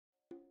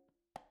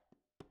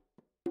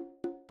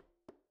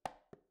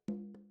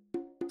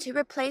To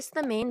replace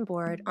the main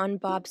board on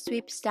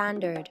bObsweep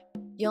Standard,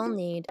 you'll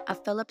need a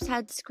Phillips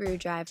head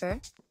screwdriver,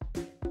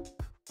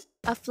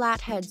 a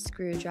flathead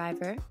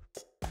screwdriver,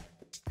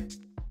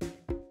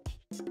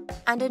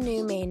 and a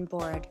new main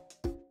board.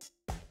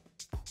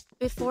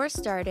 Before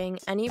starting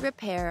any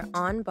repair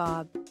on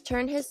Bob,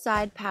 turn his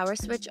side power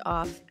switch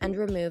off and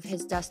remove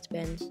his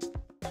dustbin.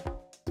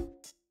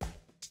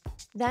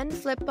 Then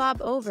flip Bob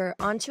over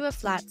onto a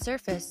flat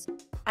surface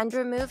and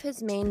remove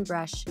his main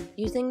brush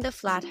using the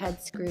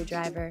flathead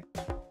screwdriver.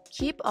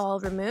 Keep all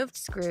removed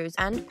screws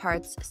and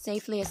parts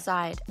safely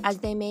aside as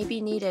they may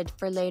be needed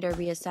for later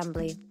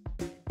reassembly.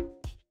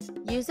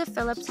 Use a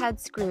Phillips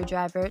head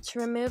screwdriver to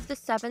remove the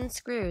 7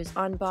 screws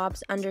on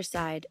Bob's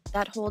underside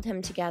that hold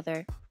him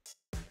together.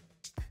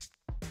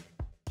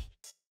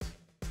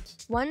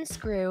 1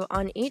 screw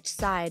on each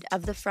side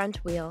of the front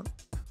wheel.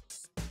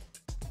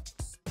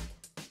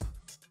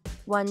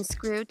 1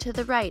 screw to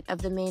the right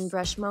of the main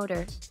brush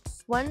motor.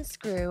 1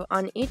 screw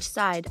on each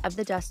side of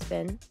the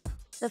dustbin.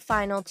 The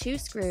final 2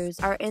 screws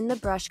are in the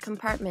brush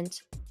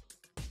compartment.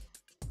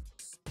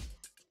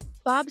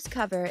 Bob's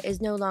cover is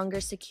no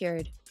longer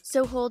secured,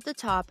 so hold the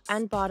top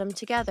and bottom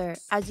together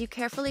as you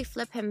carefully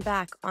flip him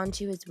back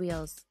onto his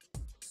wheels.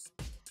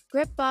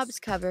 Grip Bob's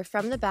cover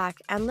from the back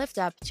and lift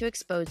up to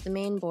expose the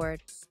main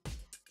board.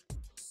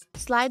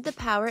 Slide the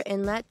power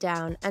inlet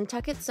down and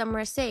tuck it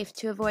somewhere safe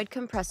to avoid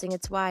compressing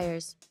its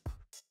wires.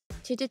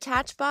 To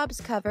detach Bob's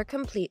cover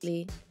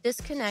completely,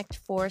 disconnect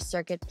 4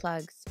 circuit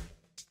plugs.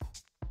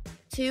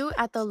 2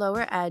 at the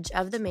lower edge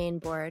of the main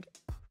board,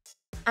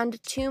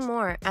 and 2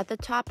 more at the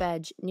top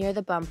edge near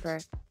the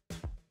bumper.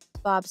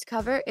 Bob's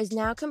cover is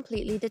now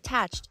completely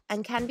detached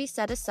and can be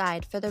set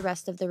aside for the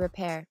rest of the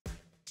repair.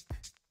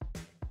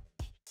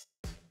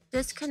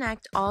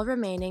 Disconnect all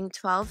remaining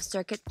 12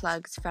 circuit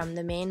plugs from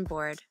the main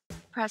board.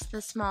 Press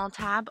the small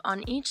tab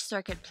on each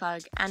circuit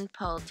plug and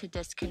pull to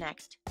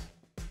disconnect.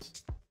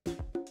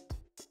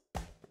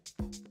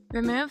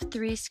 Remove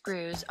 3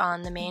 screws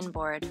on the main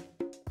board.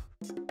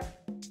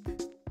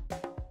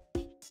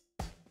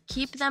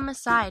 Keep them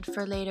aside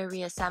for later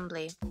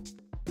reassembly.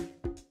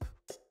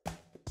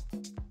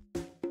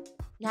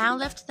 Now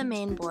lift the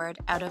main board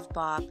out of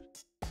Bob.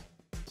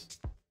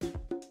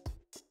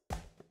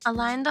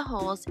 Align the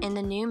holes in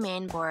the new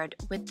main board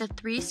with the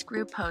 3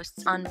 screw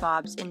posts on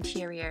Bob's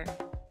interior.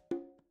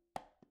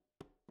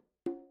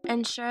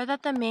 Ensure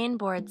that the main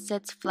board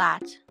sits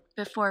flat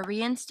before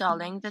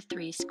reinstalling the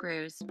 3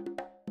 screws.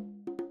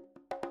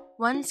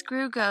 1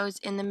 screw goes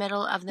in the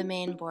middle of the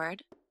main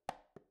board,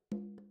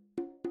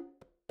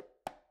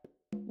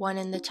 1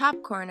 in the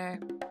top corner,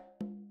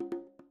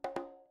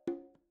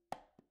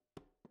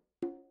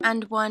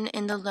 and 1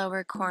 in the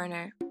lower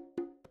corner.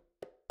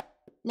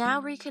 Now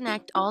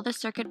reconnect all the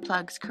circuit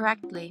plugs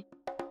correctly.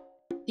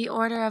 The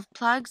order of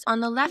plugs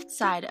on the left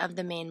side of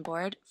the main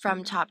board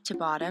from top to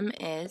bottom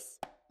is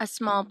a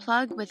small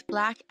plug with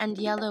black and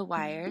yellow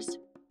wires,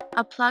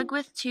 a plug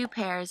with 2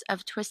 pairs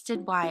of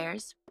twisted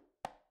wires,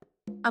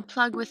 a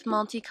plug with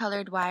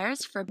multicolored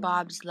wires for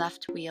Bob's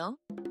left wheel,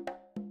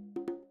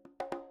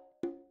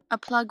 a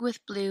plug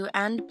with blue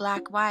and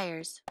black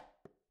wires.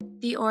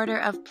 The order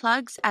of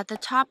plugs at the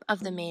top of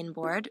the main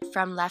board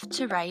from left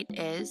to right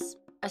is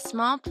a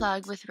small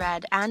plug with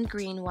red and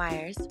green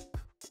wires,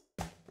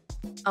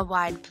 a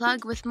wide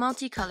plug with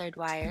multicolored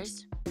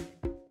wires,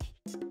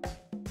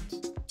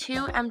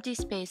 2 empty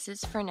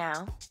spaces for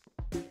now,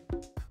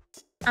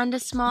 and a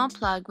small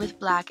plug with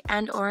black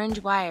and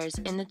orange wires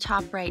in the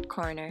top right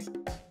corner.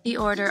 The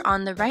order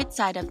on the right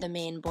side of the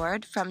main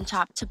board from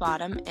top to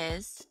bottom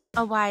is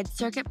a wide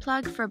circuit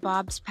plug for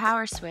Bob's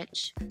power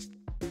switch,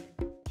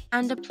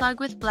 and a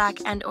plug with black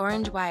and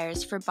orange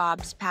wires for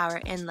Bob's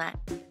power inlet.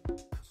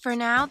 For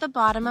now, the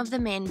bottom of the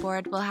main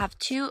board will have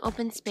 2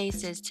 open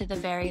spaces to the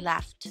very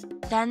left.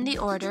 Then the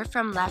order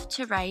from left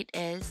to right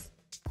is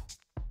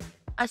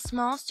a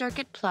small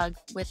circuit plug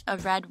with a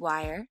red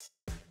wire,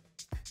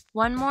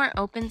 1 more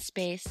open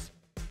space,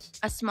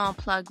 a small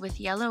plug with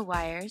yellow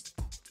wires,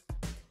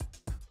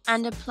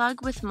 and a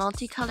plug with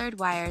multicolored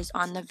wires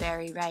on the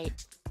very right.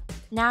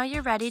 Now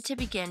you're ready to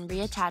begin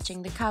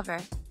reattaching the cover.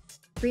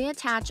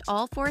 Reattach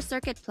all 4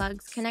 circuit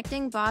plugs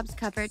connecting Bob's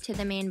cover to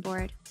the main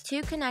board.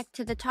 2 connect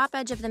to the top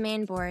edge of the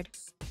main board,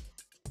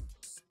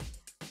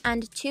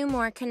 and 2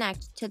 more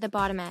connect to the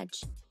bottom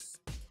edge.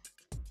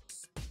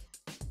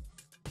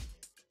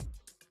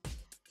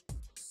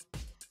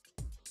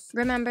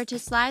 Remember to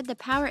slide the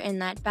power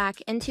inlet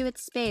back into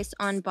its space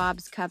on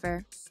Bob's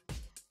cover.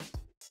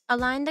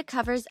 Align the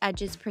cover's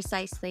edges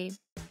precisely.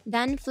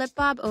 Then flip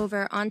Bob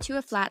over onto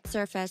a flat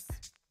surface.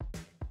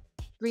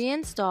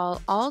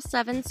 Reinstall all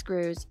 7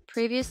 screws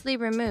previously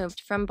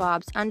removed from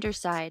Bob's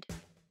underside.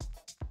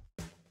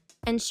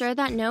 Ensure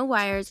that no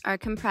wires are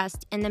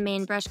compressed in the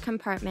main brush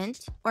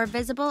compartment or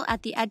visible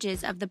at the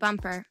edges of the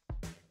bumper.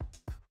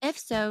 If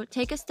so,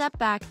 take a step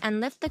back and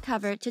lift the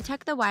cover to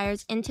tuck the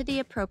wires into the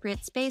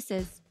appropriate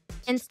spaces.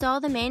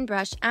 Install the main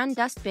brush and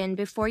dustbin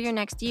before your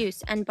next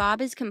use and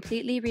Bob is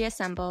completely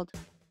reassembled.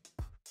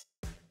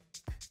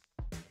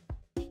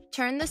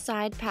 Turn the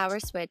side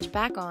power switch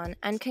back on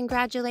and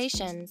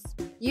congratulations!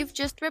 You've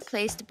just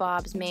replaced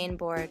Bob's main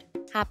board.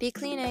 Happy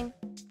cleaning!